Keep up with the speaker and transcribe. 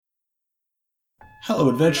Hello,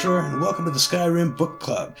 adventurer, and welcome to the Skyrim Book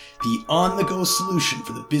Club, the on-the-go solution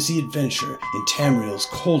for the busy adventure in Tamriel's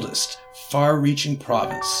coldest, far-reaching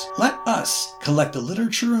province. Let us collect the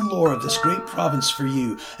literature and lore of this great province for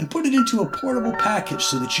you and put it into a portable package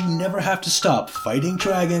so that you never have to stop fighting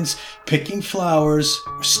dragons, picking flowers,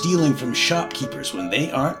 or stealing from shopkeepers when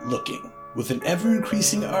they aren't looking. With an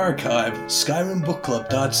ever-increasing archive,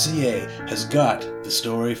 SkyrimBookClub.ca has got the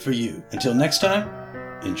story for you. Until next time,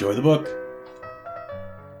 enjoy the book.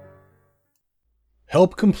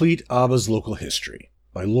 Help Complete Abba's Local History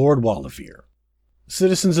by Lord Wallafear.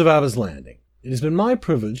 Citizens of Abba's Landing, it has been my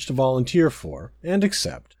privilege to volunteer for, and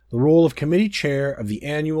accept, the role of Committee Chair of the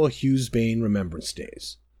annual Hughesbane Remembrance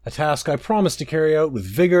Days, a task I promise to carry out with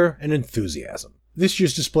vigor and enthusiasm. This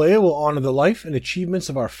year's display will honor the life and achievements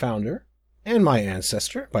of our founder, and my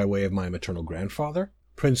ancestor, by way of my maternal grandfather,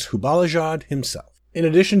 Prince Hubalajad himself. In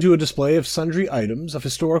addition to a display of sundry items of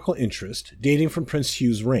historical interest dating from Prince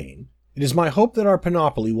Hugh's reign, it is my hope that our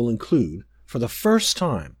panoply will include, for the first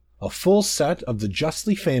time, a full set of the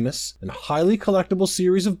justly famous and highly collectible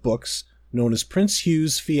series of books known as Prince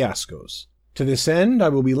Hugh's Fiascos. To this end, I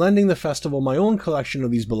will be lending the festival my own collection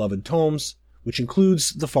of these beloved tomes, which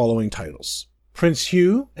includes the following titles: Prince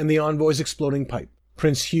Hugh and the Envoy's Exploding Pipe,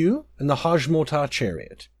 Prince Hugh and the Hajmota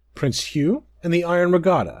Chariot, Prince Hugh and the Iron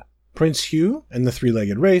Regatta, Prince Hugh and the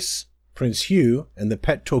Three-Legged Race, Prince Hugh and the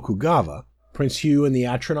Pet Tokugawa, Prince Hugh and the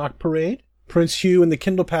Atronach Parade, Prince Hugh and the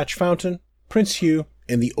Kindlepatch Fountain, Prince Hugh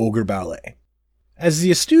and the Ogre Ballet. As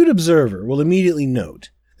the astute observer will immediately note,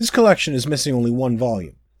 this collection is missing only one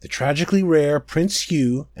volume, the tragically rare Prince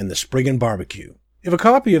Hugh and the Spriggan Barbecue. If a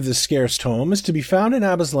copy of this scarce tome is to be found in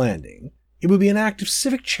Abba's Landing, it would be an act of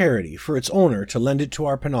civic charity for its owner to lend it to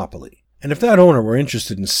our panoply, and if that owner were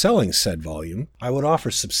interested in selling said volume, I would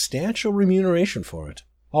offer substantial remuneration for it.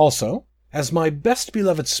 Also, as my best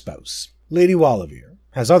beloved spouse, Lady Wallafear,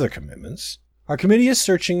 has other commitments, our committee is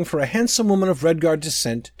searching for a handsome woman of Redguard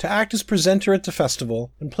descent to act as presenter at the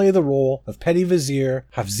festival and play the role of Petty Vizier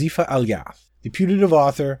Hafzifa Al-Yath, the putative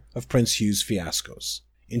author of Prince Hugh's Fiascos.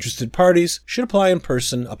 Interested parties should apply in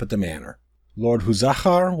person up at the manor. Lord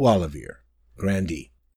Huzachar Wallafear, Grandee.